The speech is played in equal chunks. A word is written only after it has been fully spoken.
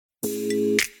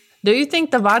Do you think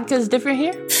the vodka is different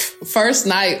here? First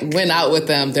night, went out with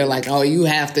them. They're like, "Oh, you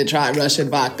have to try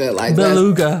Russian vodka." Like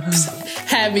Beluga.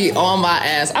 Had me on my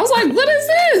ass. I was like, "What is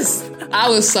this?" I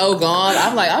was so gone.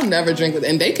 I'm like, I'll never drink with.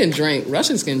 And they can drink.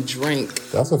 Russians can drink.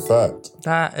 That's a fact.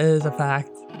 That is a fact.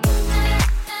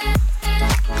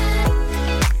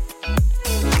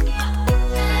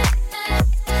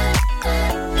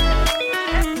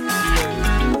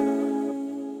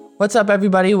 What's up,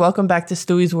 everybody? Welcome back to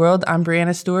Stewie's World. I'm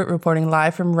Brianna Stewart, reporting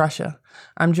live from Russia.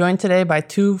 I'm joined today by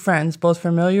two friends, both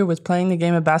familiar with playing the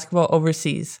game of basketball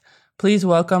overseas. Please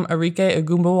welcome Arike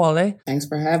Ogunbowale. Thanks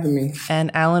for having me. And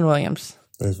Alan Williams.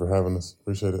 Thanks for having us.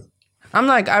 Appreciate it.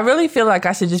 I really feel like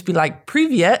I should just be like,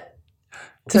 Privyet.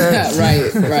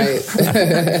 Right.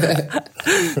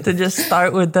 To just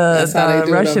start with the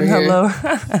Russian hello.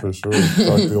 For sure.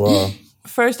 Talk to you.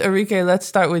 First, Arike, let's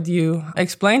start with you.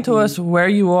 Explain to us where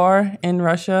you are in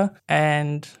Russia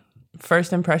and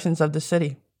first impressions of the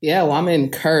city. Yeah, well, I'm in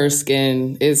Kursk,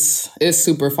 and it's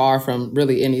super far from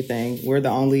really anything. We're the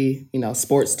only,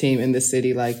 sports team in this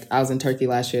city. Like, I was in Turkey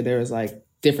last year. There was like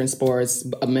different sports,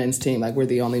 a men's team. Like, we're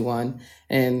the only one.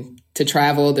 And to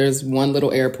travel, there's one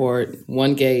little airport,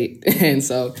 one gate. And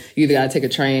so you either got to take a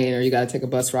train or you got to take a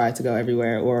bus ride to go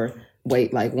everywhere, or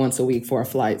wait like once a week for a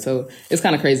flight. So it's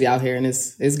kind of crazy out here, and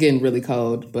it's getting really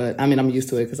cold. But I mean, I'm used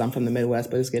to it because I'm from the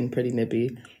Midwest, but it's getting pretty nippy.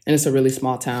 And it's a really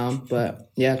small town. But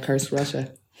yeah, Kursk,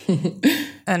 Russia.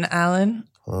 And Alan?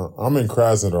 I'm in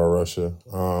Krasnodar, Russia.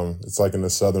 It's like in the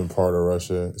southern part of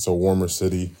Russia. It's a warmer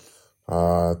city.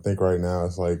 I think right now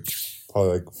it's like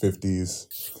probably like 50s.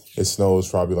 It snows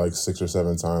probably like 6 or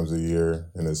 7 times a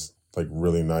year, and it's like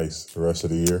really nice the rest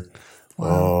of the year.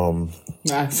 Wow.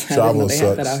 Travel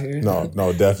sucks. Out here.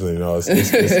 No, definitely no. It's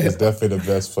definitely the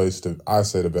best place to. I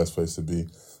say the best place to be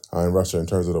in Russia in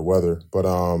terms of the weather. But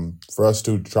for us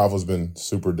too, travel's been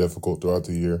super difficult throughout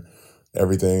the year.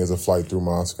 Everything is a flight through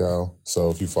Moscow.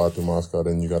 So if you fly through Moscow,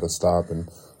 then you got to stop and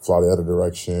fly the other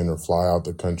direction or fly out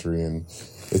the country, and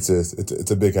it's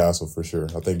a big hassle for sure.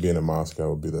 I think being in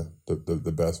Moscow would be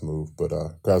the best move. But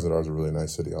Krasnodar is a really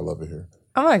nice city. I love it here.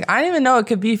 I'm like, I didn't even know it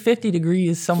could be 50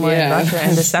 degrees somewhere in Russia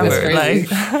in December. Like,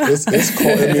 it's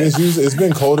cold. I mean, it's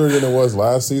been colder than it was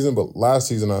last season, but last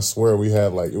season I swear we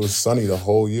had it was sunny the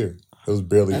whole year. It was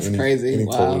barely any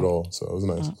cold at all, so it was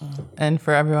nice. And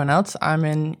for everyone else, I'm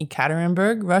in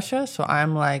Ekaterinburg, Russia, so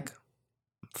I'm like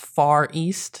far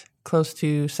east, close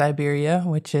to Siberia,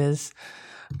 which is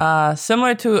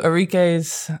similar to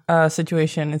Arike's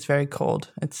situation. It's very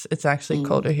cold. It's actually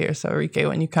colder here. So Arike,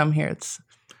 when you come here,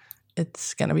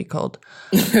 it's gonna be cold.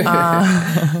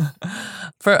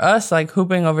 For us, like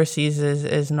hooping overseas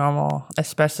is normal,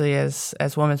 especially as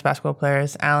women's basketball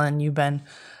players. Alan, you've been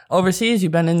overseas,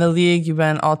 you've been in the league, you've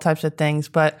been all types of things.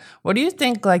 But what do you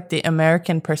think, like the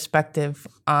American perspective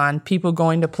on people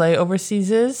going to play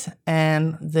overseas is,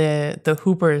 and the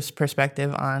hoopers'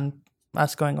 perspective on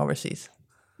us going overseas?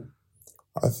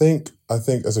 I think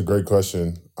that's a great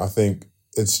question. I think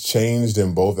it's changed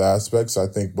in both aspects. I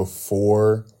think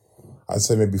I'd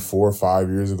say maybe 4 or 5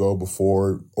 years ago,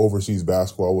 before overseas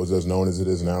basketball was as known as it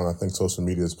is now, and I think social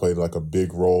media has played like a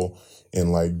big role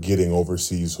in like getting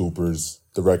overseas hoopers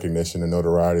the recognition and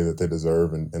notoriety that they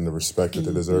deserve and the respect that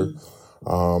they deserve.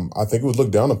 I think it was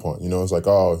looked down upon. It's like,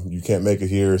 oh, you can't make it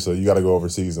here, so you got to go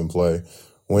overseas and play.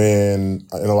 When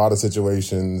in a lot of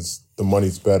situations, the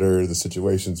money's better, the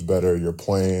situation's better, you're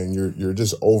playing, you're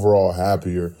just overall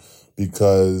happier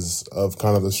because of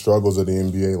kind of the struggles of the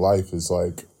NBA life. Is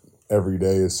like every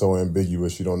day is so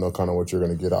ambiguous. You don't know kind of what you're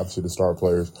going to get. Obviously, the star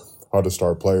players are the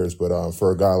star players, but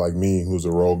for a guy like me who's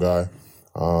a role guy,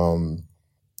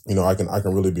 I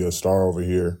can really be a star over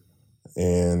here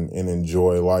and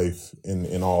enjoy life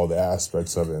in all the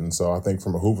aspects of it. And so I think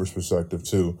from a Hoover's perspective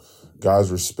too,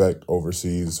 guys respect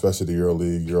overseas, especially the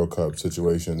EuroLeague, Euro Cup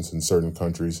situations in certain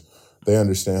countries. They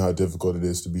understand how difficult it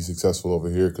is to be successful over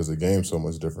here because the game's so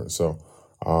much different. So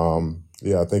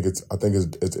I think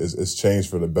it's changed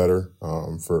for the better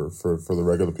for the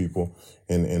regular people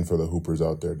and for the hoopers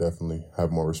out there. Definitely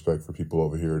have more respect for people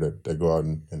over here that go out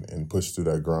and push through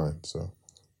that grind. So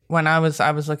when I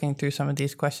was looking through some of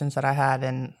these questions that I had,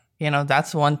 and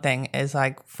that's one thing is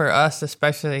like for us,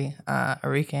 especially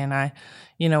Arike and I,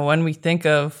 when we think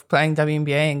of playing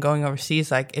WNBA and going overseas,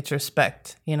 like it's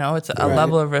respect. It's a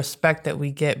level of respect that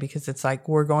we get because it's like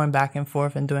we're going back and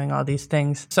forth and doing all these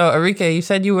things. So Arike, you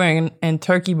said you were in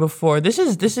Turkey before. This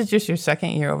is just your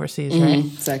second year overseas, right?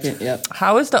 Second, yep.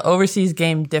 How is the overseas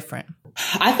game different?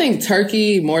 I think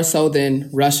Turkey more so than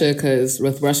Russia, because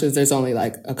with Russia, there's only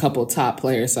like a couple top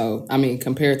players. So, I mean,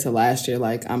 compared to last year,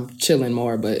 like I'm chilling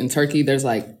more. But in Turkey, there's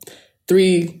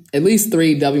at least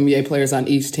three WNBA players on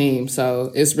each team.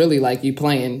 So it's really like you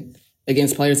playing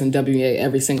against players in WNBA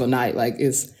every single night. Like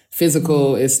it's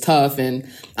physical, it's tough. And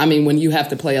I mean, when you have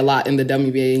to play a lot in the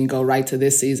WNBA and go right to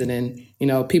this season and, you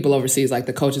know, people overseas, like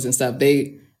the coaches and stuff,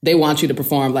 they want you to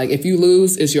perform. Like if you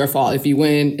lose, it's your fault. If you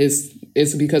win,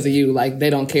 it's because of you. Like they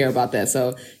don't care about that.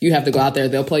 So you have to go out there.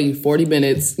 They'll play you 40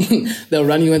 minutes. They'll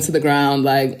run you into the ground.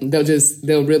 Like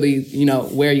they'll really, you know,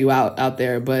 wear you out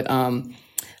there. But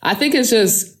I think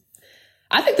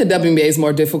the WNBA is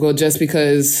more difficult just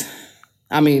because,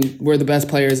 I mean, we're the best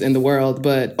players in the world.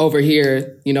 But over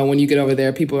here, you know, when you get over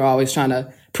there, people are always trying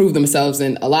to prove themselves.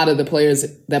 And a lot of the players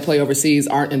that play overseas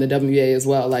aren't in the WNBA as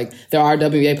well. Like there are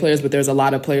WNBA players, but there's a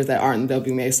lot of players that aren't in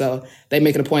the WNBA. So they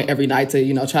make it a point every night to,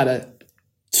 you know, try to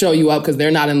show you up because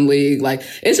they're not in the league. Like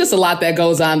it's just a lot that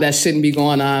goes on that shouldn't be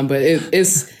going on. But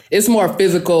it's more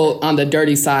physical on the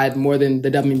dirty side more than the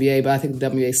WNBA. But I think the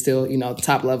WNBA is still, you know,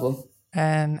 top level.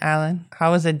 And Alan,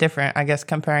 how is it different, I guess,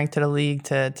 comparing to the league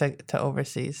to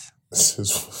overseas?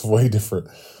 It's way different.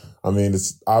 I mean,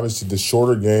 it's obviously the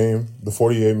shorter game, the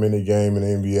 48-minute game in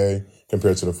the NBA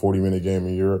compared to the 40-minute game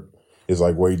in Europe is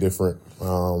like way different.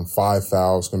 5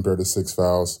 fouls compared to 6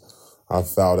 fouls. I've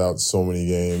fouled out so many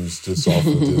games just off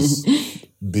of just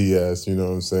BS, you know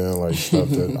what I'm saying? Like stuff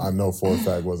that I know for a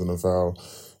fact wasn't a foul.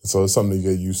 So it's something to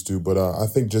get used to. But I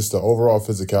think just the overall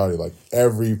physicality, like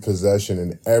every possession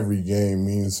and every game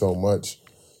means so much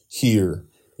here.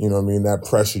 You know what I mean? That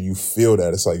pressure, you feel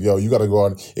that. It's like, yo, you got to go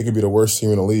out. It could be the worst team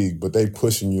in the league, but they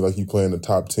pushing you like you playing the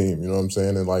top team. You know what I'm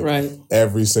saying? And like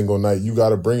every single night, you got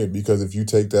to bring it because if you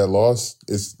take that loss,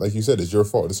 it's like you said, it's your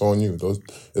fault. It's on you.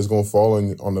 It's going to fall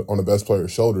on the best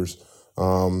player's shoulders.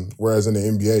 Whereas in the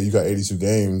NBA, you got 82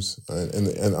 games,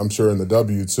 and I'm sure in the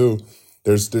W too.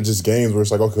 There's just games where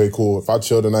it's like, okay, cool. If I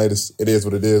chill tonight, it is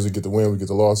what it is. We get the win, we get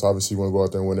the loss. Obviously, you want to go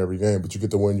out there and win every game, but you get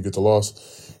the win, you get the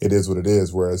loss. It is what it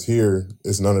is. Whereas here,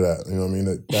 it's none of that. You know what I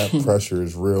mean? That pressure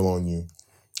is real on you,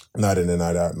 night in and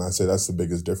night out. And I say that's the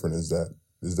biggest difference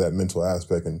is that mental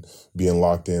aspect and being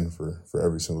locked in for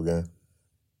every single game.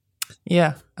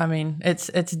 Yeah, I mean, it's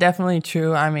definitely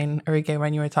true. I mean, Arike,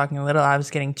 when you were talking a little, I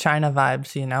was getting China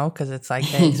vibes, you know, because it's like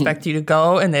they expect you to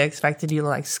go and they expected you to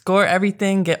like score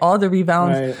everything, get all the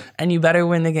rebounds, and you better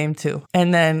win the game too.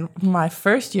 And then my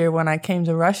first year when I came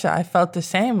to Russia, I felt the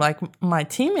same. Like my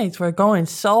teammates were going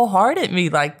so hard at me,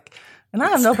 like, and I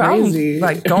have no problem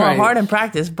like going hard in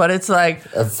practice, but it's like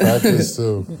at practice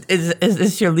too. Is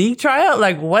this your league tryout?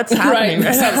 Like what's happening?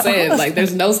 That's what I'm saying. Like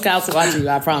there's no scouts watching you,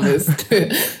 I promise.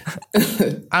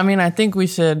 I mean, I think we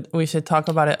should talk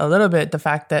about it a little bit. The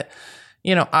fact that,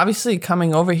 you know, obviously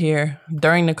coming over here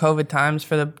during the COVID times,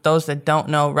 for those that don't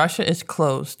know, Russia is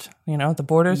closed. You know, the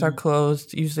borders are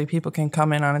closed. Usually people can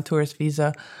come in on a tourist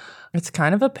visa. It's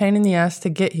kind of a pain in the ass to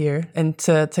get here and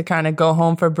to kind of go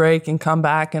home for break and come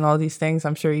back and all these things.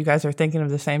 I'm sure you guys are thinking of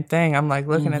the same thing. I'm like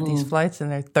looking at these flights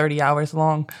and they're 30 hours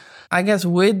long. I guess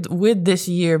with this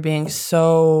year being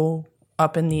so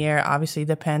up in the air, obviously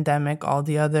the pandemic, all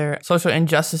the other social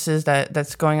injustices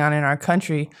that's going on in our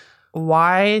country,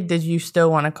 why did you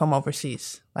still want to come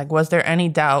overseas? Like, was there any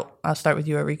doubt? I'll start with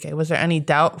you, Arike. Was there any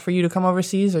doubt for you to come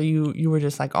overseas, or you were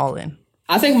just like all in?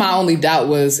 I think my only doubt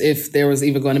was if there was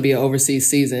even going to be an overseas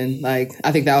season. Like,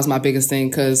 I think that was my biggest thing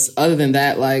because other than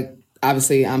that, like,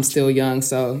 obviously I'm still young.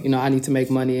 So, you know, I need to make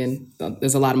money and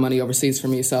there's a lot of money overseas for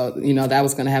me. So, you know, that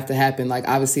was going to have to happen. Like,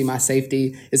 obviously my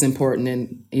safety is important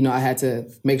and, you know, I had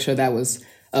to make sure that was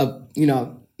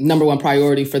number one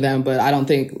priority for them. But I don't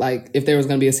think like if there was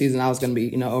going to be a season, I was going to be,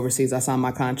 you know, overseas. I signed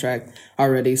my contract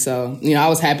already. So, you know, I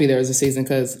was happy there was a season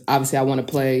because obviously I want to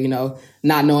play, you know,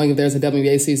 not knowing if there's a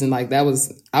WNBA season. Like I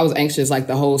was anxious like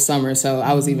the whole summer. So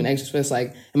I was even anxious for this,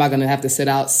 like, am I going to have to sit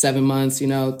out 7 months, you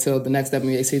know, till the next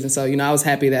WNBA season? So, you know, I was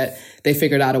happy that they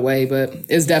figured out a way, but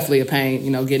it's definitely a pain, you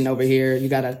know, getting over here. You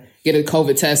got to get a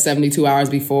COVID test 72 hours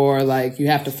before, like you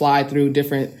have to fly through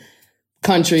different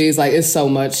countries. Like it's so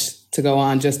much to go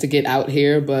on just to get out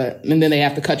here. And then they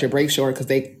have to cut your break short because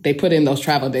they put in those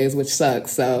travel days, which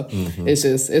sucks. So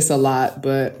it's a lot.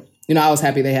 But, you know, I was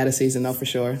happy they had a season though, for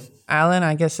sure. Alan,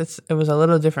 I guess it was a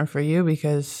little different for you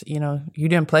because, you know, you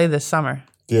didn't play this summer.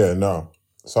 Yeah, no.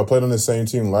 So I played on the same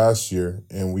team last year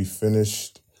and we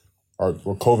finished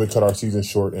COVID cut our season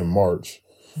short in March.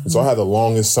 And so I had the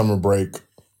longest summer break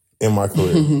in my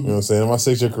career. You know what I'm saying? In my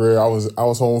 6-year career, I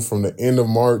was home from the end of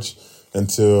March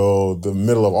until the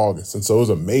middle of August. And so it was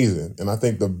amazing. And I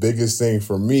think the biggest thing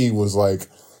for me was like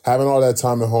having all that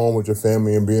time at home with your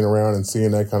family and being around and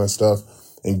seeing that kind of stuff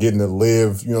and getting to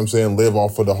live, you know what I'm saying, live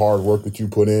off of the hard work that you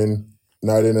put in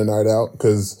and night out.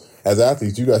 Because as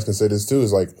athletes, you guys can say this too,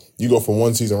 is like you go from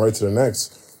one season right to the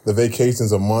next. the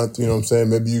vacation's a month, you know what I'm saying?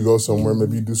 Maybe you go somewhere,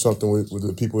 maybe you do something with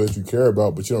the people that you care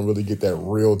about, but you don't really get that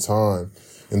real time.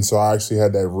 And so I actually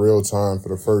had that real time for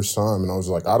the first time, and I was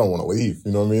like, I don't want to leave.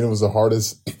 You know what I mean? It was the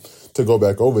hardest to go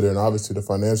back over there, and obviously the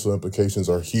financial implications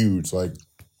are huge. Like,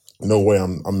 no way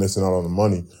I'm missing out on the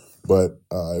money. But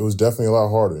it was definitely a lot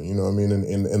harder, you know what I mean?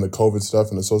 And the COVID stuff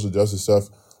and the social justice stuff,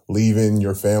 leaving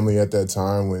your family at that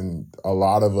time when a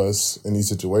lot of us in these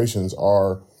situations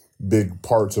are big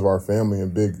parts of our family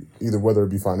and big, either whether it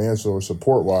be financial or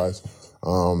support-wise,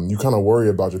 you kind of worry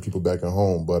about your people back at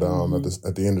home. But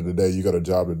at the end of the day, you got a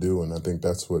job to do, and I think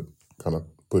that's what kind of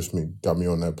got me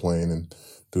on that plane and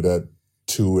through that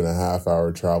 2.5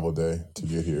 hour travel day to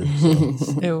get here.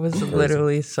 So. It was crazy.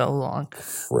 Literally so long.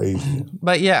 Crazy.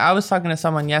 But yeah, I was talking to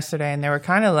someone yesterday and they were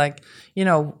kind of like, you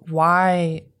know,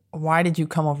 why did you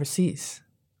come overseas?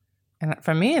 And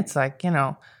for me, it's like, you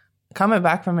know, coming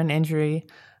back from an injury,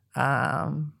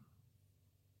 I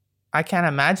can't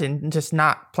imagine just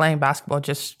not playing basketball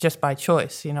just by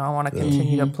choice. You know, I want to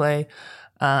continue to play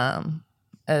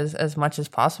as much as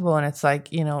possible. And it's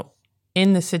like, you know,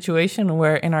 in the situation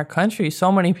where in our country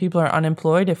so many people are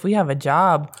unemployed, if we have a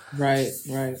job, right,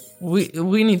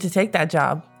 we need to take that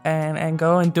job and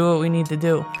go and do what we need to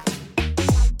do.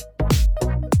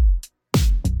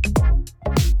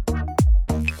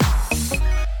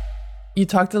 You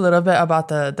talked a little bit about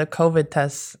the COVID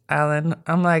tests, Alan.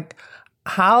 I'm like,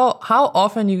 how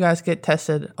often you guys get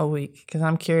tested a week? Because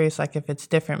I'm curious, like, if it's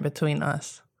different between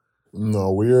us.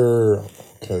 No,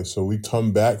 so we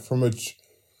come back from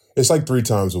it's like 3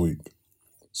 times a week.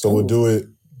 So We'll do it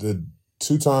the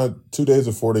 2 days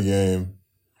before the game,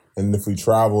 and if we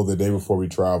travel, the day before we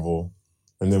travel,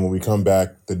 and then when we come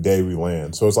back, the day we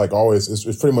land. So it's like always, it's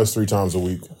pretty much 3 times a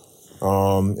week.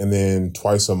 And then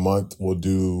twice a month, we'll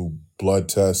do blood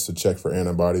tests to check for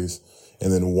antibodies.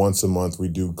 And then once a month, we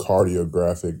do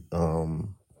cardiographic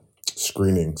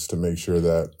screenings to make sure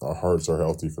that our hearts are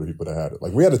healthy for the people that had it.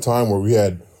 Like, we had a time where we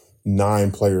had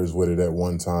 9 players with it at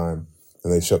one time,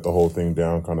 and they shut the whole thing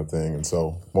down kind of thing. And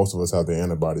so most of us have the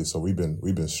antibodies. So we've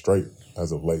been straight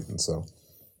as of late. And so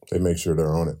they make sure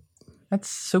they're on it. That's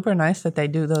super nice that they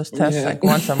do those tests like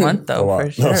once a month, though,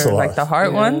 for sure. Like the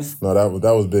heart ones. No,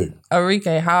 that was big.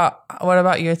 Enrique, what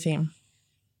about your team?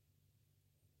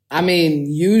 I mean,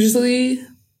 usually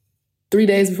 3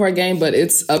 days before a game, but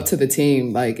it's up to the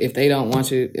team. Like, if they don't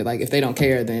want you, like, if they don't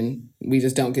care, then we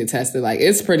just don't get tested. Like,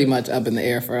 it's pretty much up in the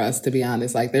air for us, to be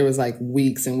honest. Like, there was like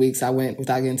weeks and weeks I went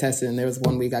without getting tested, and there was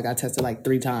one week I got tested like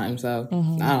 3 times. So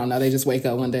I don't know. They just wake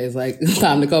up one day, it's like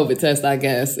time to COVID test, I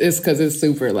guess. It's because it's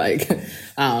super, like,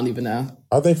 I don't even know.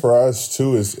 I think for us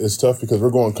too, it's tough because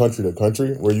we're going country to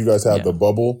country where you guys have the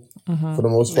bubble for the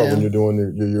most part when you're doing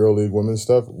your EuroLeague women's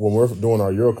stuff. When we're doing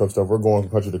our Euro Cup stuff, we're going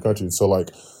country to country. So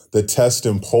like the test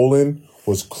in Poland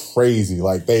was crazy.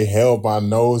 Like, they held my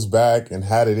nose back and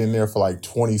had it in there for like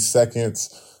 20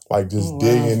 seconds, like just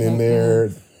digging in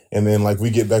there. And then like we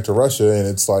get back to Russia and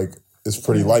it's like, it's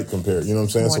pretty light compared. You know what I'm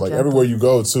saying? So like everywhere you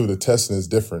go too, the testing is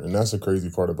different. And that's the crazy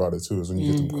part about it too, is when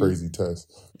you get them crazy tests.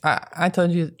 I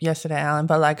told you yesterday, Alan,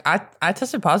 but like I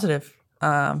tested positive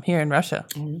here in Russia.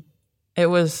 It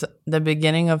was the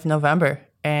beginning of November.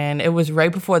 And it was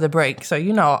right before the break. So,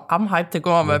 you know, I'm hyped to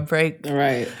go on my break.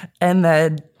 Right. And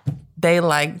then they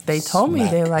told me,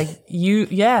 they're like, you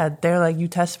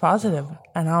test positive.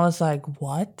 And I was like,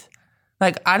 what?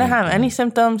 Like, I didn't have any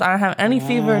symptoms. I didn't have any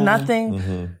fever,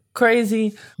 nothing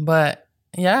crazy. But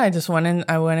yeah, I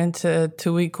went into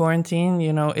 2-week quarantine.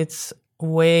 You know, it's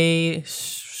way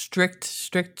strict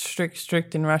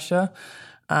in Russia.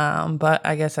 But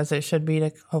I guess as it should be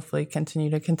to hopefully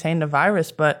continue to contain the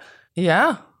virus. But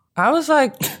yeah, I was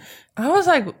like,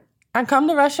 I come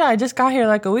to Russia. I just got here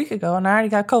like a week ago and I already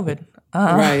got COVID.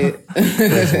 Right.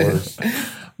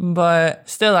 But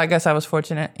still, I guess I was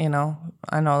fortunate. You know,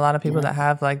 I know a lot of people that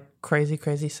have like crazy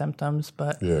symptoms,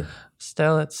 but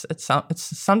still, it's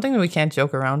something that we can't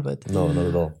joke around with. No, not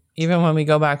at all. Even when we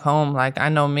go back home, like I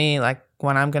know me, like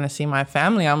when I'm going to see my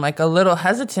family, I'm like a little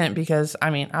hesitant because,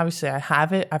 I mean, obviously I've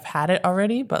had it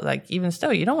already, but like even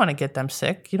still, you don't want to get them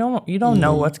sick. You don't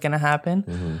know what's going to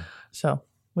happen. So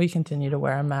we continue to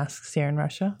wear our masks here in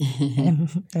Russia and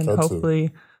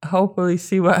hopefully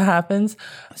see what happens.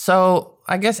 So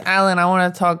I guess, Alan, I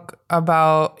want to talk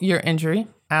about your injury.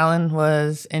 Alan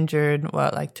was injured,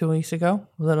 like 2 weeks ago?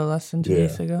 A little less than 2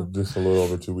 weeks ago? Just a little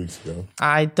over 2 weeks ago.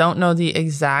 I don't know the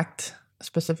exact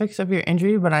specifics of your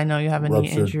injury, but I know you have a knee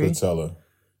injury.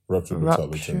 Ruptured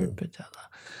patella tendon.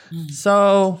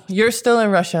 So you're still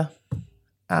in Russia.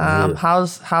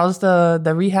 How's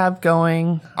the rehab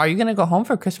going? Are you gonna go home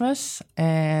for Christmas?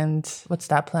 And what's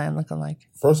that plan looking like?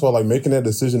 First of all, like making that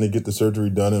decision to get the surgery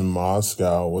done in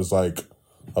Moscow was like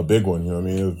a big one. You know what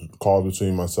I mean? It was a call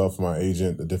between myself and my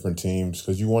agent, the different teams,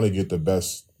 because you want to get the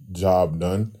best job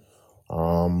done.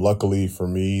 Luckily for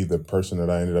me, the person that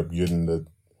I ended up getting the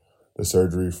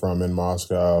surgery from in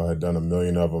Moscow had done 1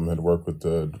 million of them, had worked with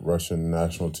the Russian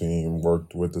national team,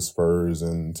 worked with the Spurs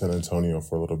in San Antonio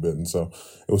for a little bit. And so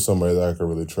it was somebody that I could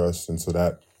really trust. And so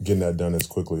that getting that done as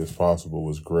quickly as possible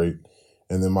was great.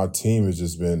 And then my team has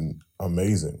just been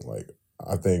amazing. Like,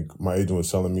 I think my agent was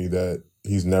telling me that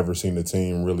he's never seen the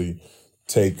team really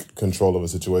take control of a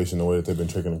situation the way that they've been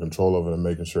taking control of it and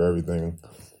making sure everything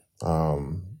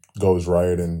goes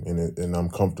right and I'm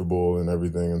comfortable and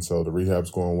everything. And so the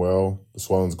rehab's going well. The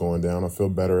swelling's going down. I feel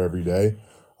better every day.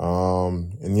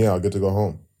 And yeah, I'll get to go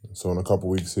home. So in a couple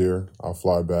weeks here, I'll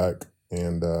fly back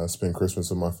and spend Christmas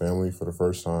with my family for the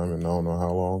first time in I don't know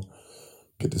how long.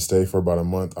 Get to stay for about a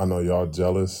month. I know y'all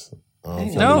jealous.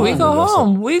 No, we go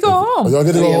home. We go home. Oh, y'all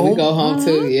get to go home? We go home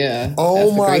too. Yeah.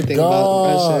 Oh my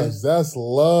gosh, that's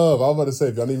love. I was about to say,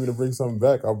 if y'all need me to bring something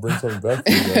back, I'll bring something back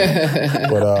for you guys.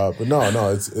 But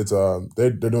no, it's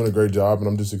they're doing a great job, and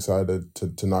I'm just excited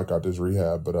to knock out this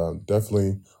rehab. But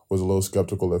definitely was a little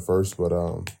skeptical at first, but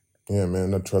yeah,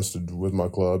 man, I trusted with my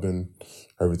club, and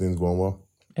everything's going well.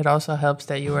 It also helps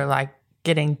that you were like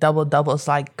getting doubles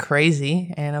like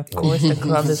crazy, and of course the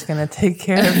club is gonna take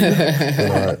care of you.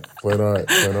 Playing all right.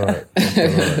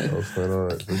 I was playing all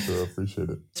right for sure. I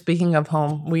appreciate it. Speaking of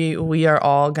home, we are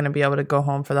all gonna be able to go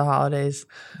home for the holidays,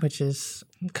 which is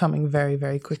coming very,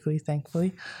 very quickly,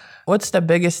 thankfully. What's the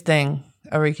biggest thing,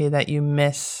 Arike, that you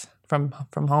miss from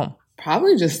home?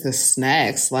 Probably just the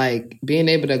snacks, like being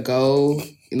able to go,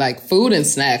 like food and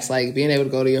snacks, like being able to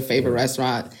go to your favorite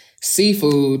restaurant.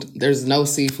 Seafood, there's no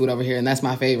seafood over here, and that's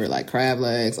my favorite, like crab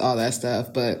legs, all that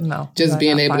stuff. But just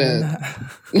being able to,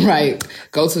 right,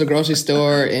 go to the grocery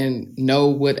store and know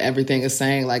what everything is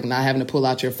saying, like not having to pull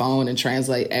out your phone and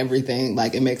translate everything.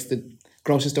 Like it makes the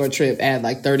grocery store trip add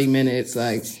like 30 minutes.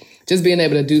 Like just being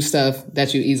able to do stuff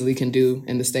that you easily can do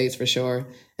in the States for sure,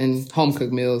 and home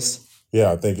cooked meals.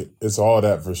 Yeah, I think it's all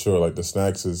that for sure. Like the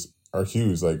snacks are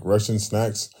huge. Like Russian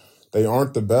snacks, they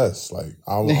aren't the best. Like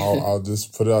I'll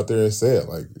just put it out there and say it.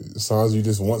 Like sometimes you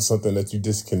just want something that you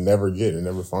just can never get and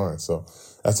never find. So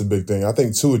that's a big thing. I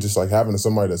think too, it's just like having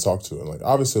somebody to talk to. And like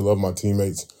obviously I love my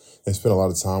teammates and spend a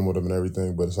lot of time with them and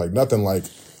everything, but it's like nothing like,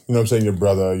 you know what I'm saying, your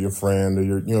brother, your friend, or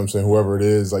your, you know what I'm saying, whoever it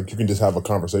is, like you can just have a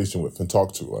conversation with and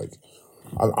talk to. Like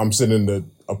I'm sitting in the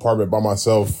apartment by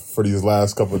myself for these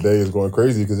last couple of days going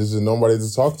crazy because there's just nobody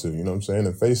to talk to, you know what I'm saying?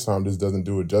 And FaceTime just doesn't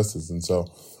do it justice. And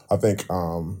so I think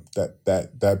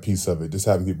that piece of it, just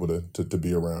having people to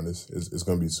be around is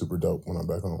going to be super dope when I'm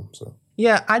back home. So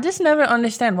yeah, I just never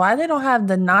understand why they don't have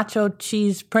the nacho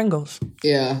cheese Pringles.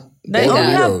 Yeah, they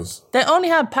only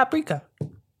have paprika.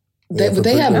 They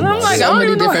have so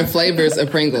many different flavors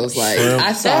of Pringles. Like shrimp,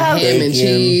 I saw ham and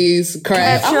cheese,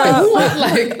 crab. I'm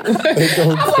like,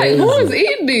 who is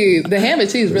eating these? The ham and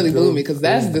cheese really blew me because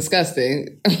that's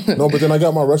disgusting. No, but then I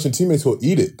got my Russian teammates who'll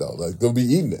eat it though. Like they'll be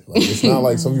eating it. Like it's not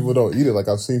like some people don't eat it. Like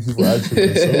I've seen people actually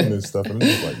consume this stuff, and I'm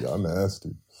just like, y'all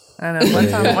nasty. I know. One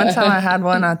time I had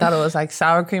one, I thought it was like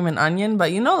sour cream and onion,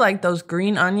 but you know, like those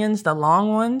green onions, the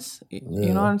long ones. You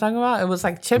know what I'm talking about? It was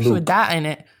like chips with that in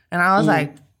it, and I was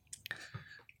like.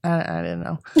 I didn't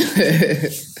know.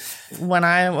 When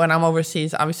I'm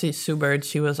overseas, obviously Sue Bird,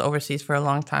 she was overseas for a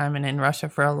long time and in Russia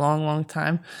for a long, long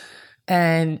time.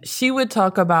 And she would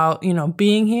talk about, you know,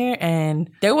 being here and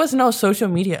there was no social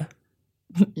media.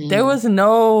 There was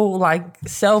no like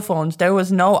cell phones. There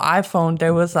was no iPhone.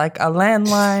 There was like a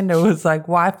landline. There was like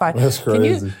Wi-Fi. That's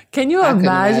crazy. Can you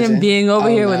imagine being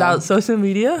over here without social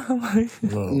media?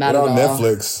 Not at all.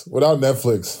 Without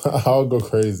Netflix, I'll go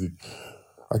crazy.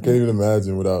 I can't even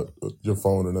imagine without your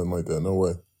phone or nothing like that. No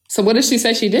way. So what did she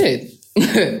say she did?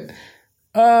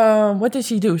 What did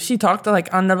she do? She talked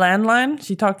like on the landline.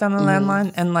 She talked on the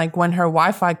landline, and like when her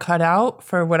Wi-Fi cut out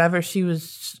for whatever she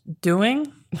was doing,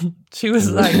 she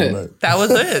was like, "That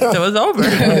was it. It was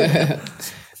over."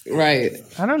 Right.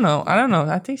 I don't know.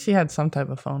 I think she had some type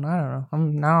of phone. I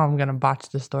don't know. I'm gonna botch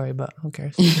the story, but who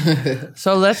cares?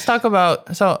 So let's talk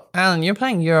about. So Alan, you're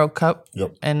playing Euro Cup,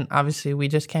 and obviously we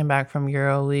just came back from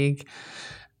Euro League.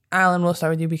 Alan, we'll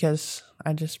start with you because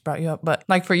I just brought you up. But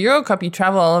like for Euro Cup, you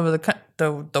travel all over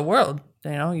the world.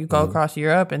 You know, you go across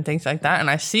Europe and things like that. And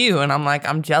I see you, and I'm like,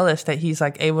 I'm jealous that he's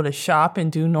like able to shop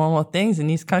and do normal things in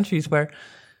these countries where,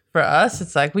 for us,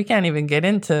 it's like we can't even get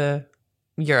into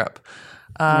Europe.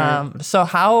 So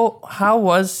how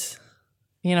was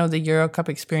the Euro Cup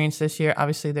experience this year.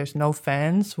 Obviously, there's no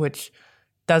fans, which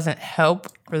doesn't help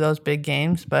for those big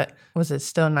games, but was it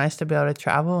still nice to be able to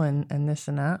travel and this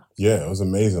and that? Yeah, it was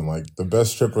amazing. Like, the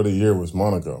best trip of the year was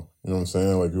Monaco. You know what I'm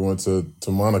saying? Like, we went to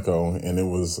Monaco, and it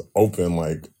was open,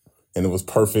 and it was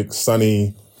perfect,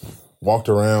 sunny, walked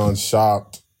around,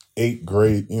 shopped, ate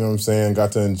great, you know what I'm saying?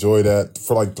 Got to enjoy that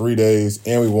for 3 days,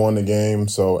 and we won the game.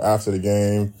 So after the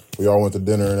game, we all went to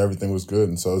dinner, and everything was good.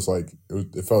 And so it's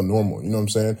it felt normal, you know what I'm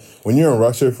saying? When you're in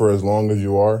Russia for as long as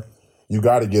you are, you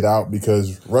got to get out,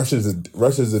 because Russia's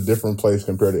a different place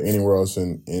compared to anywhere else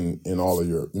in all of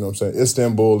Europe. You know what I'm saying?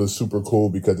 Istanbul is super cool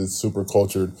because it's super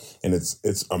cultured and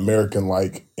it's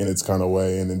American-like in its kind of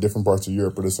way. And in different parts of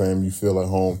Europe are the same. You feel at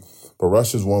home. But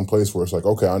Russia's one place where it's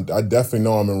okay, I definitely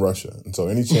know I'm in Russia. And so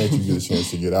any chance you get a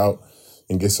chance to get out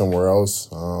and get somewhere else,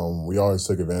 we always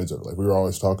take advantage of it. We were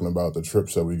always talking about the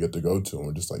trips that we get to go to. And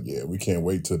we're just yeah, we can't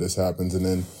wait till this happens. And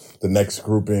then the next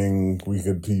grouping, we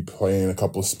could be playing a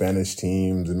couple Spanish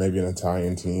teams and maybe an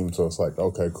Italian team. So it's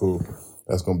okay, cool.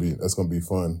 That's gonna be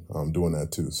fun. Doing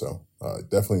that too. So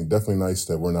definitely nice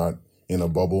that we're not in a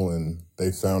bubble, and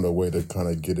they found a way to kind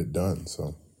of get it done.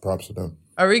 So props to them.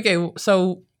 Enrique,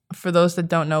 so for those that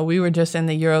don't know, we were just in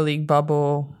the EuroLeague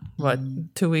bubble,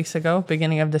 2 weeks ago,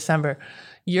 beginning of December.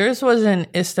 Yours was in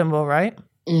Istanbul, right?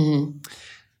 Mm-hmm.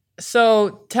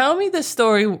 So tell me the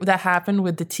story that happened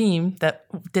with the team that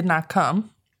did not come.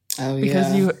 Oh, yeah.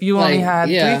 Because you only had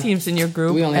 3 teams in your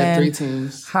group. We only had 3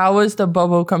 teams. How was the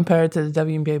bubble compared to the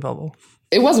WNBA bubble?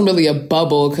 It wasn't really a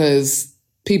bubble because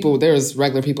there was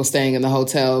regular people staying in the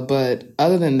hotel. But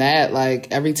other than that,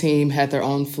 every team had their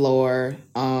own floor.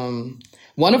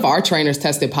 One of our trainers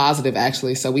tested positive,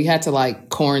 actually. So we had to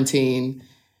quarantine.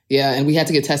 Yeah, and we had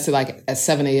to get tested at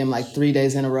 7 a.m. 3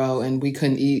 days in a row, and we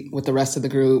couldn't eat with the rest of the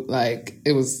group.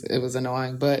 It was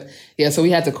annoying. But yeah, so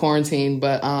we had to quarantine.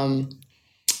 But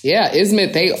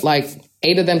Izmit, they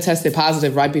 8 of them tested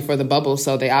positive right before the bubble,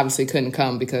 so they obviously couldn't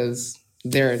come because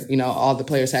all the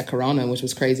players had corona, which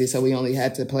was crazy. So we only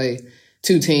had to play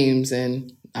 2 teams,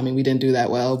 and I mean, we didn't do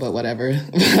that well, but whatever.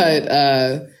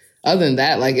 But other than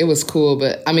that, it was cool.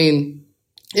 But I mean,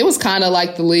 it was kind of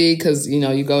like the league because,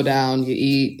 you go down, you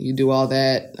eat, you do all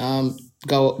that,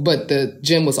 but the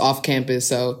gym was off campus.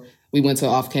 So we went to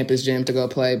an off campus gym to go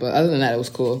play. But other than that, it was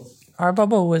cool. Our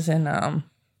bubble was in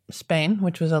Spain,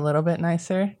 which was a little bit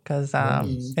nicer because at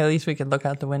least we could look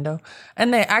out the window.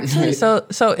 And they actually, so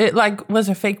it was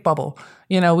a fake bubble.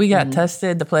 We got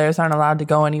tested. The players aren't allowed to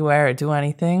go anywhere or do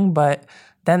anything. But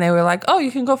then they were oh,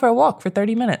 you can go for a walk for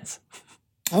 30 minutes.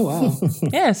 Oh, wow.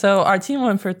 Yeah, so our team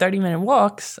went for 30-minute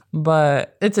walks,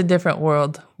 but it's a different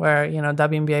world where,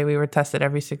 WNBA, we were tested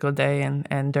every single day, and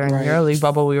during the EuroLeague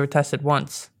bubble, we were tested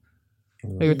once.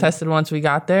 We were tested once we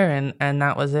got there, and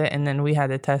that was it. And then we had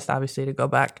to test, obviously, to go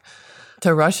back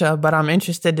to Russia. But I'm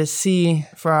interested to see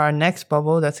for our next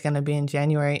bubble that's going to be in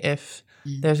January if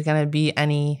there's going to be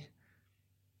any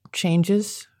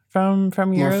changes from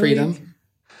EuroLeague. More freedom.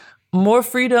 More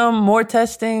freedom, more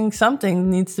testing. Something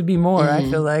needs to be more. I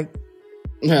feel like.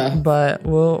 Yeah. But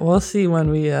we'll see when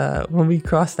we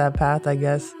cross that path, I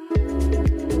guess.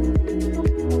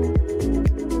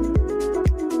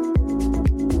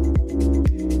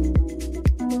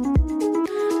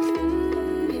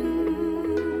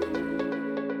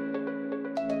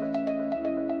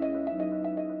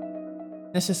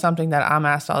 This is something that I'm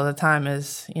asked all the time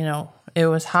is, it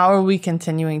was how are we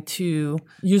continuing to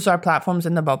use our platforms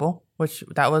in the bubble, which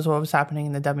that was what was happening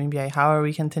in the WNBA. How are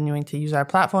we continuing to use our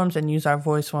platforms and use our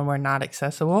voice when we're not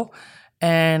accessible?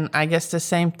 And I guess the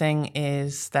same thing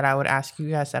is that I would ask you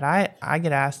guys that I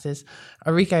get asked is,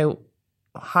 Enrique,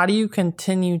 how do you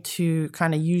continue to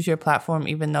kind of use your platform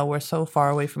even though we're so far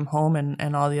away from home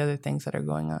and all the other things that are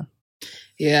going on?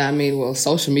 Yeah, I mean, well,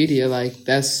 social media,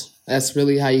 that's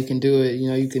really how you can do it.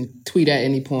 You can tweet at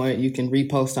any point. You can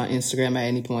repost on Instagram at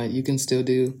any point. You can still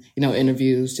do,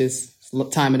 interviews, just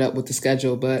time it up with the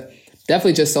schedule. But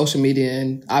definitely just social media.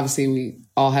 And obviously we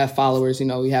all have followers.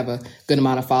 We have a good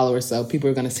amount of followers. So people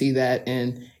are going to see that.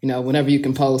 And, whenever you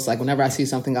can post, whenever I see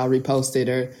something, I'll repost it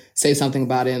or say something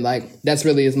about it. And that's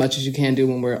really as much as you can do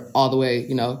when we're all the way,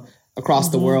 across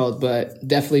the world, but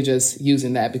definitely just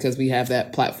using that because we have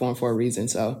that platform for a reason.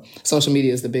 So social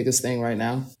media is the biggest thing right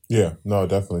now. Yeah, no,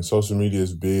 definitely. Social media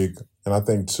is big. And I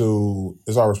think, too,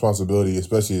 it's our responsibility,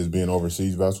 especially as being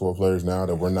overseas basketball players now,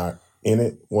 that we're not in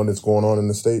it when it's going on in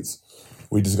the States.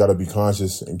 We just got to be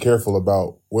conscious and careful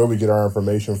about where we get our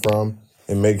information from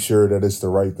and make sure that it's the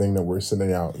right thing that we're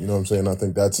sending out. You know what I'm saying? I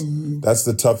think that's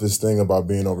the toughest thing about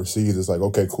being overseas. It's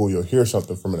okay, cool, you'll hear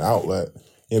something from an outlet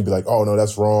and be oh, no,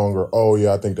 that's wrong, or, oh,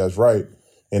 yeah, I think that's right.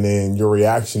 And then your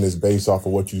reaction is based off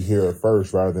of what you hear at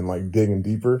first rather than like digging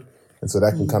deeper. And so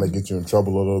that can kind of get you in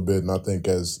trouble a little bit. And I think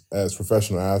as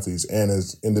professional athletes and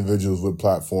as individuals with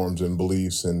platforms and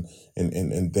beliefs and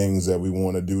things that we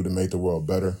want to do to make the world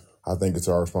better, I think it's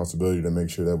our responsibility to make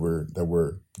sure that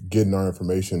we're getting our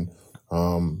information,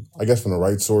 I guess, from the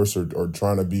right source or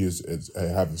trying to be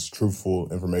have as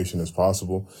truthful information as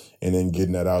possible, and then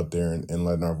getting that out there and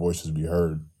letting our voices be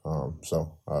heard.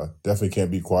 So definitely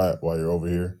can't be quiet while you're over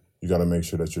here. You got to make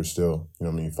sure that you're still,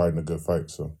 fighting a good fight.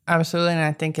 So absolutely, and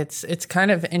I think it's kind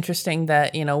of interesting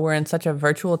that we're in such a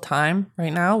virtual time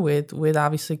right now with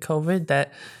obviously COVID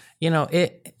that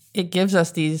it gives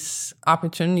us these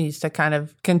opportunities to kind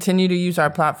of continue to use our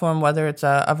platform, whether it's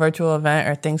a virtual event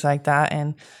or things like that.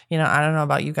 And I don't know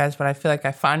about you guys, but I feel like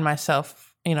I find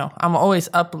myself, I'm always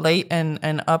up late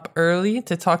and up early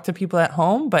to talk to people at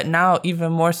home, but now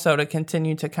even more so to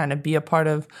continue to kind of be a part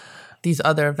of these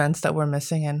other events that we're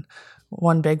missing. And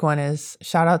one big one is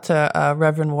shout out to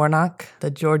Reverend Warnock. The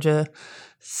Georgia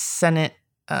Senate,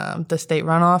 the state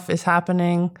runoff is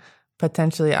happening,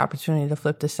 potentially opportunity to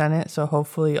flip the Senate. So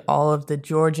hopefully all of the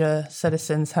Georgia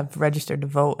citizens have registered to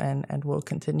vote and will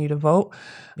continue to vote,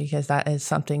 because that is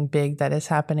something big that is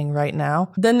happening right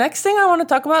now. The next thing I want to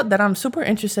talk about that I'm super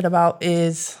interested about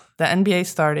is the NBA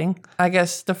starting. I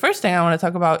guess the first thing I want to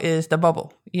talk about is the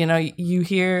bubble. You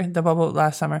hear the bubble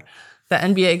last summer. The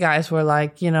NBA guys were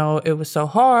like, it was so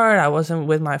hard. I wasn't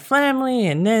with my family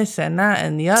and this and that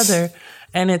and the other.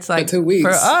 And it's like, for 2 weeks.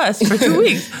 For us, for 2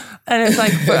 weeks. And it's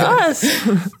like, for us,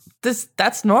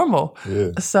 that's normal.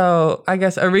 Yeah. So I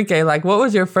guess, Arike, what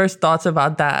was your first thoughts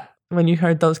about that when you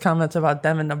heard those comments about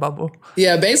them in the bubble?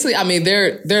 Yeah, basically, I mean,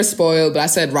 they're spoiled, but I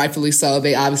said rightfully so.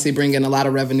 They obviously bring in a lot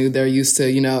of revenue. They're used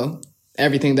to,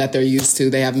 everything that they're used to.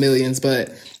 They have millions,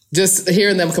 but just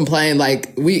hearing them complain,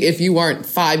 if you weren't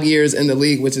 5 years in the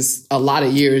league, which is a lot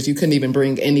of years, you couldn't even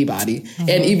bring anybody. Mm-hmm.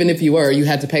 And even if you were, you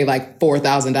had to pay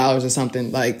 $4,000 or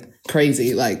something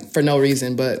crazy, for no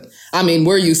reason. But I mean,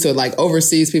 we're used to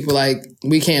overseas people,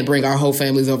 we can't bring our whole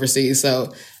families overseas.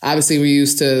 So obviously we're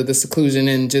used to the seclusion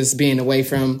and just being away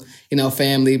from,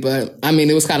 family. But I mean,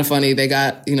 it was kind of funny. They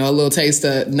got, a little taste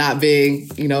of not being,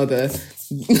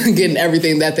 getting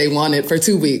everything that they wanted for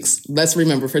 2 weeks. Let's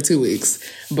remember, for 2 weeks.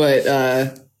 But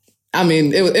I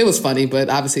mean, it was funny, but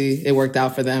obviously it worked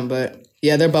out for them. But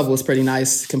yeah, their bubble was pretty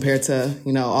nice compared to,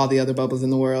 all the other bubbles in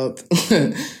the world.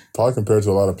 Probably compared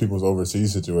to a lot of people's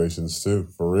overseas situations too,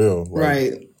 for real.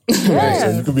 Right. Right. So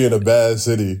you could be in a bad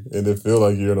city and it feel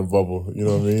like you're in a bubble. You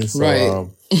know what I mean? So, right.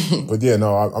 But yeah,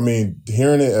 no, I mean,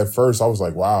 hearing it at first, I was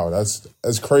like, wow,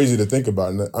 that's crazy to think about.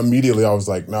 And immediately I was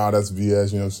like, nah, that's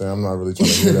BS. You know what I'm saying? I'm not really trying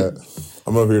to hear that.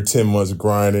 I'm over here 10 months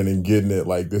grinding and getting it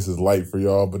this is light for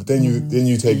y'all. But then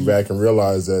you take back and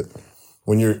realize that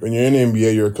when you're in the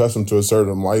NBA, you're accustomed to a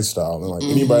certain lifestyle. And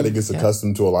anybody that gets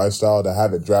accustomed to a lifestyle, to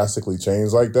have it drastically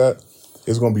change like that,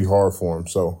 it's going to be hard for them.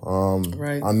 So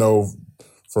right. I know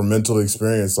for mental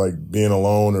experience, being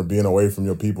alone or being away from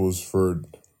your peoples for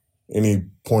any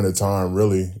point of time,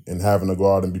 really, and having to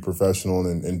go out and be professional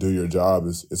and do your job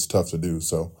it's tough to do.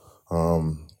 So,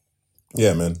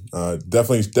 yeah, man,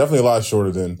 definitely a lot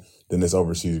shorter than this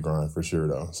overseas grind for sure,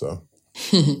 though. So,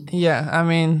 yeah, I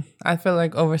mean, I feel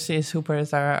like overseas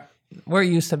hoopers we're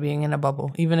used to being in a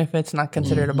bubble, even if it's not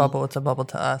considered a bubble. It's a bubble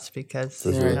to us because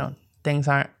things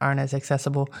aren't as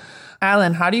accessible.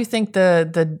 Alan, how do you think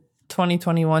the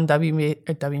 2021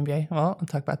 WNBA, well, I'll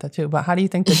talk about that too, but how do you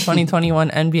think the 2021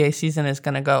 NBA season is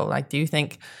going to go? Do you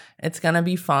think it's going to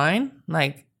be fine?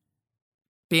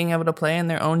 Being able to play in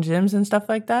their own gyms and stuff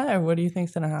like that? Or what do you think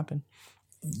is going to happen?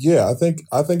 Yeah, I think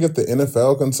if the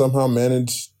NFL can somehow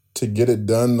manage to get it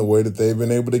done the way that they've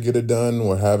been able to get it done,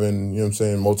 we're having,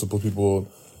 multiple people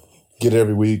get it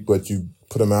every week, but you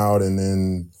put them out and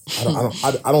then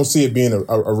I don't see it being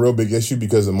a real big issue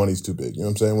because the money's too big. You know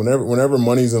what I'm saying? Whenever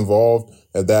money's involved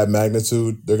at that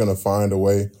magnitude, they're going to find a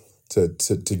way to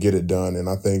get it done. And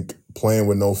I think playing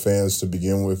with no fans to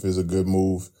begin with is a good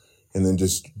move. And then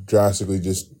just drastically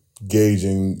just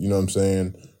gauging, you know what I'm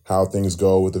saying, how things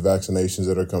go with the vaccinations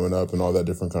that are coming up and all that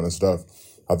different kind of stuff.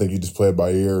 I think you just play it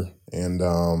by ear and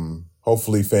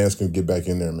hopefully fans can get back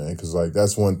in there, man. Because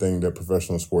that's one thing that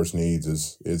professional sports needs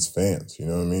is fans. You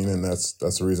know what I mean? And that's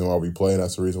the reason why we play. And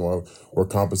that's the reason why we're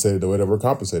compensated the way that we're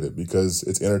compensated, because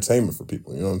it's entertainment for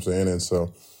people. You know what I'm saying? And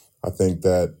so I think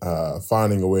that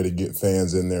finding a way to get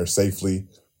fans in there safely,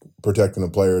 protecting the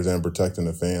players and protecting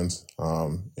the fans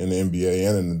in the NBA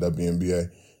and in the WNBA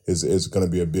is going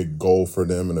to be a big goal for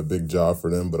them and a big job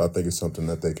for them. But I think it's something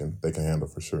that they can handle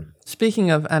for sure. Speaking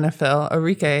of NFL,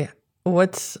 Arike,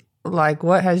 what's Like,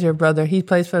 what has your brother? He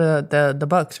plays for the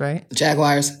Bucks, right?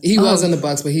 Jaguars. He was in the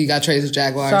Bucks, but he got traded to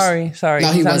Jaguars. Sorry.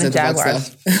 No, he He's on wasn't the the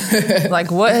Bucks, though. Like,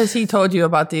 what has he told you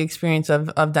about the experience of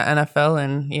the NFL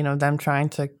and, you know, them trying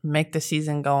to make the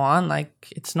season go on?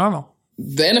 Like, it's normal.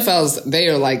 The NFL's,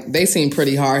 they seem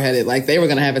pretty hard headed. Like, they were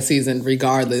going to have a season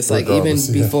regardless. Like, even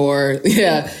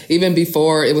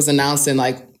before it was announced, and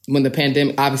like when the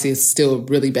pandemic, obviously it's still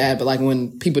really bad, but like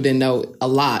when people didn't know a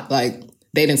lot, like,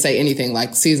 they didn't say anything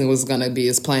like season was going to be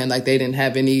as planned. Like, they didn't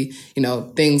have any, you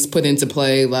know, things put into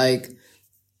play. Like,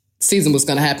 season was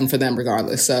going to happen for them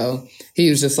regardless. So he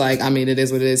was just like, I mean, it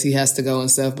is what it is. He has to go and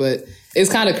stuff. But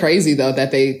it's kind of crazy, though,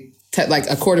 that they like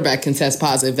a quarterback can test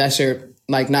positive. That's your,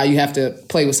 like, now you have to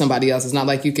play with somebody else. It's not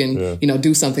like you can, you know,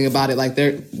 do something about it. Like,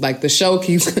 they're like, the show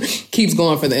keeps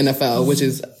going for the NFL, which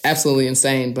is absolutely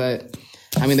insane. But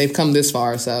I mean, they've come this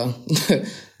far. So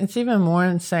it's even more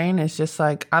insane. It's just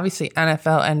like, obviously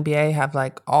NFL, NBA have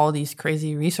like all these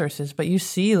crazy resources, but you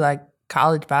see like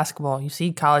college basketball, you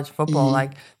see college football,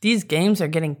 like these games are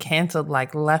getting canceled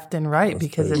like left and right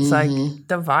because it's like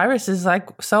the virus is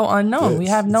like so unknown. We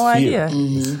have no idea.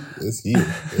 It's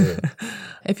here. Yeah.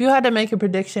 If you had to make a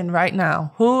prediction right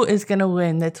now, who is going to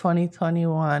win the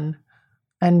 2021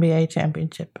 NBA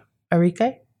championship?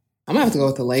 Arike? I'm going to have to go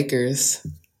with the Lakers.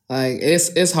 Like,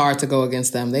 it's hard to go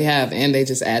against them. They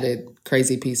just added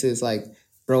crazy pieces like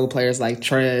role players like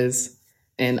Trez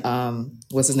and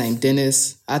what's his name,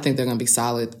 Dennis. I think they're gonna be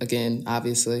solid again.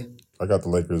 Obviously, I got the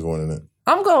Lakers winning it.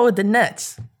 I'm going with the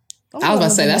Nets. I was about to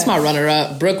say that's my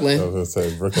runner-up, Brooklyn. I was gonna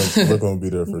say Brooklyn will be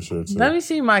there for sure too. Let me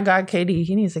see my guy KD.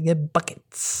 He needs to get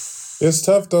buckets. It's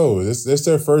tough though. It's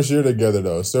their first year together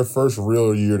though. It's their first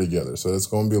real year together, so it's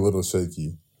gonna be a lither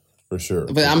shaky. For sure.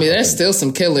 But I mean, there's still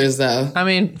some killers though. I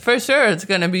mean, for sure it's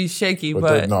gonna be shaky,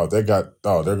 but they're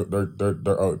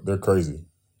crazy.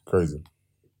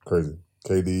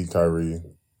 KD, Kyrie,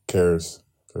 Karis,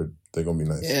 they're gonna be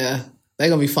nice. Yeah. They're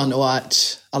gonna be fun to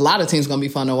watch. A lot of teams gonna be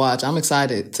fun to watch. I'm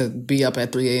excited to be up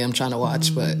at 3 a.m. trying to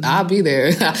watch, but I'll be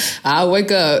there. I'll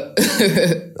wake up.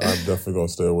 I'm definitely gonna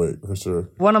stay awake for sure.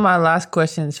 One of my last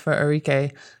questions for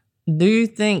Arike. Do you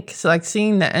think, so like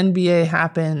seeing the NBA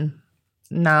happen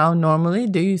now normally,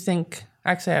 do you think,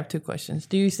 actually I have two questions.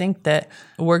 Do you think that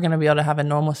we're going to be able to have a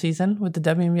normal season with the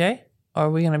WNBA, or are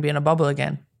we going to be in a bubble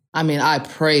again? I mean, I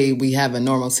pray we have a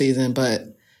normal season,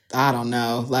 but I don't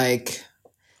know. Like,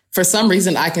 for some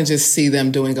reason, I can just see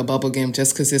them doing a bubble game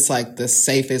just because it's like the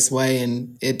safest way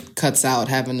and it cuts out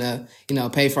having to, you know,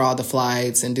 pay for all the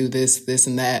flights and do this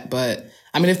and that. But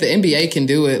I mean, if the NBA can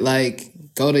do it, like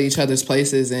go to each other's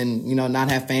places and, you know, not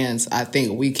have fans, I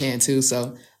think we can too.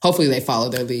 So hopefully they follow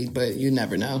their lead, but you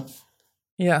never know.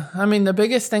 Yeah. I mean, the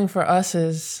biggest thing for us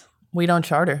is we don't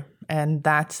charter. And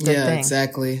that's the thing. Yeah,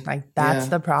 exactly. Like, that's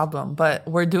the problem. But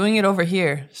we're doing it over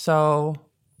here. So,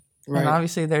 and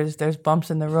obviously there's bumps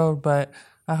in the road, but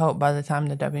I hope by the time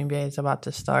the WNBA is about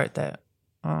to start that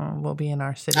we'll be in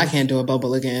our city. I can't do a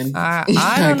bubble again. I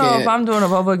don't know if I'm doing a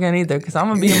bubble again either, because I'm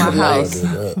going to be in my house.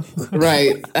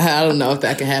 Right. I don't know if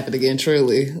that can happen again,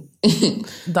 truly.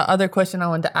 The other question I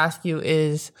wanted to ask you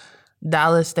is,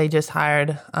 Dallas, they just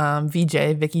hired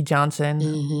VJ, Vicky Johnson.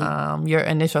 Your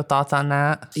initial thoughts on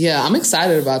that? Yeah, I'm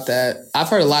excited about that. I've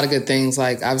heard a lot of good things.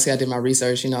 Like, obviously, I did my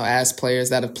research, you know, asked players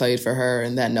that have played for her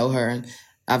and that know her. And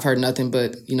I've heard nothing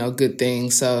but, you know, good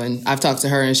things. So, and I've talked to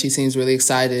her and she seems really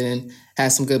excited and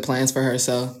has some good plans for her.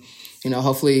 So, you know,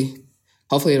 hopefully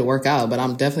it'll work out, but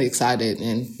I'm definitely excited.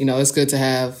 And, you know, it's good to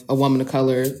have a woman of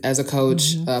color as a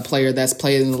coach, a player that's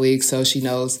played in the league. So she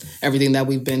knows everything that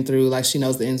we've been through. Like, she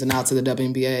knows the ins and outs of the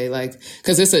WNBA. Like,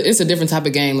 cause it's a different type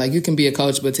of game. Like, you can be a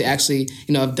coach, but to actually,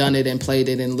 you know, have done it and played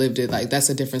it and lived it, like, that's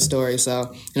a different story. So,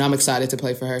 you know, I'm excited to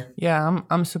play for her. Yeah,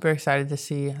 I'm super excited to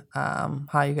see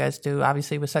how you guys do.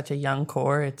 Obviously, with such a young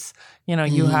core, it's, you know,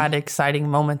 you had exciting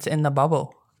moments in the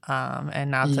bubble.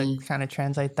 And now to kind of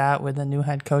translate that with a new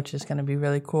head coach is going to be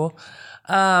really cool.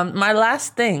 My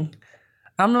last thing,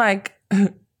 I'm like,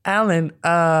 Alan,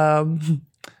 how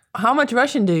much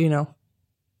Russian do you know?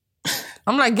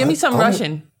 I'm like, give me some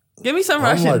Russian. Give me some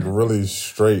Russian. I'm like really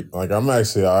straight. Like, I'm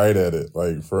actually all right at it.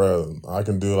 Like, for real. I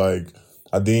can do like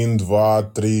 1, 2, 3,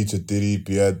 4,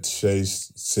 5,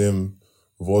 6, 7,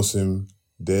 8, 9,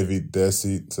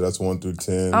 10. So that's 1 through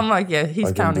 10. I'm like, yeah,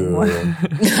 he's counting one.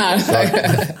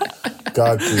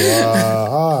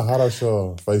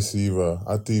 Хорошо, спасибо.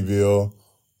 А ты бил?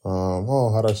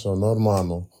 Хорошо,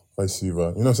 нормально.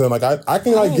 Спасибо. You know what I'm saying? Like, I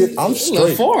can like get, I'm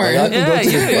straight. Like, I can go to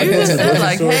you just said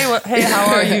like, hey,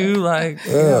 how are you? Like,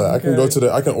 yeah, I can go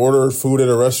to I can order food at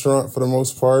a restaurant for the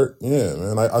most part. Yeah,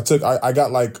 man. I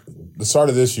got like, the start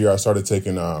of this year, I started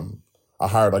taking, I I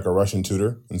hired like a Russian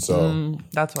tutor, and so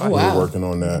That's why. Oh, we wow. were working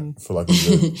on that for like a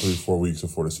good 3-4 weeks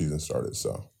before the season started.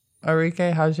 So,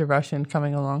 Enrique, how's your Russian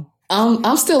coming along?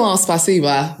 I'm still on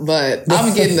Spasiba, but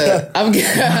I'm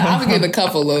getting a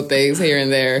couple little things here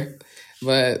and there.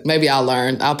 But maybe I'll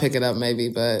learn. I'll pick it up maybe,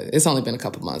 but it's only been a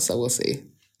couple months, so we'll see.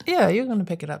 Yeah, you're gonna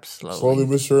pick it up slowly. slowly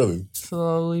but surely.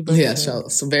 Slowly but Yeah, surely.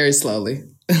 so very slowly.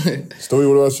 Stewie,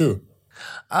 what about you?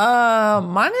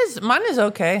 Mine is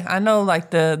okay. I know like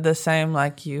the same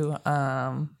like you.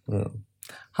 Yeah.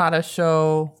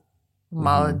 Хорошо,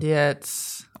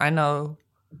 молодец. I know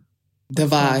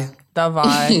Davai.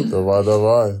 давай.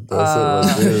 Davai. That's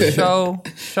it right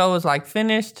there. Show is like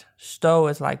finished. Sto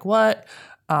is like what?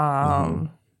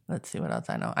 Let's see what else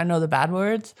I know. I know the bad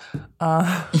words.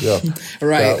 Yeah.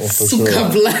 Right. That one for Suka sure.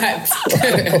 blatt.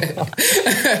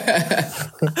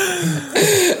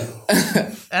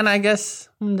 And I guess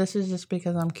this is just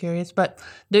because I'm curious, but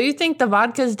do you think the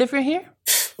vodka is different here?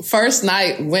 First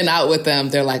night, went out with them.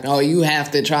 They're like, "Oh, you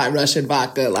have to try Russian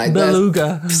vodka." Like that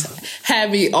Beluga. had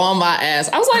me on my ass.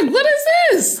 I was like, "What is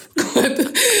this?"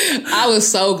 I was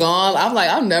so gone. I'm like,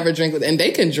 "I'll never drink with." And they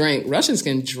can drink. Russians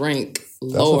can drink.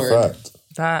 That's Lord, a fact.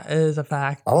 That is a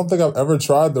fact. I don't think I've ever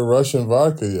tried the Russian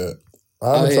vodka yet.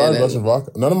 I haven't yeah, tried that- Russian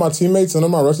vodka. None of my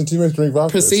Russian teammates drink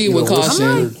vodka. Proceed It's with either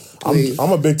caution, whiskey please.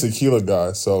 I'm a big tequila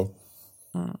guy, so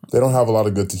they don't have a lot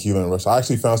of good tequila in Russia. I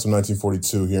actually found some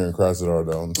 1942 here in Krasnodar,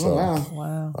 though. And so Oh,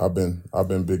 wow. Wow. I've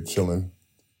been big chilling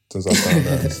since I found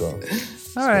that. So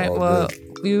All right. all Well,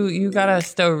 good. you gotta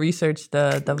still research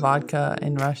the vodka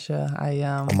in Russia. I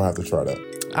I'm gonna have to try that.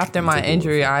 after my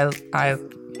injury, I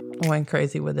went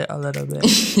crazy with it a little bit.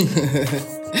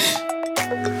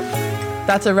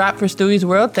 That's a wrap for Stewie's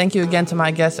World. Thank you again to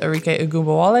my guests Enrique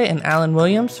Ogunbowale and Alan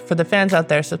Williams. For the fans out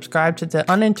there, subscribe to the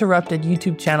Uninterrupted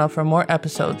YouTube channel for more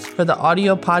episodes. For the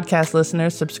audio podcast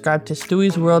listeners, subscribe to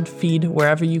Stewie's World feed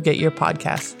wherever you get your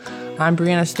podcasts. I'm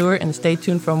Brianna Stewart, and stay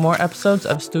tuned for more episodes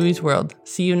of Stewie's World.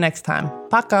 See you next time.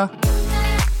 Пока!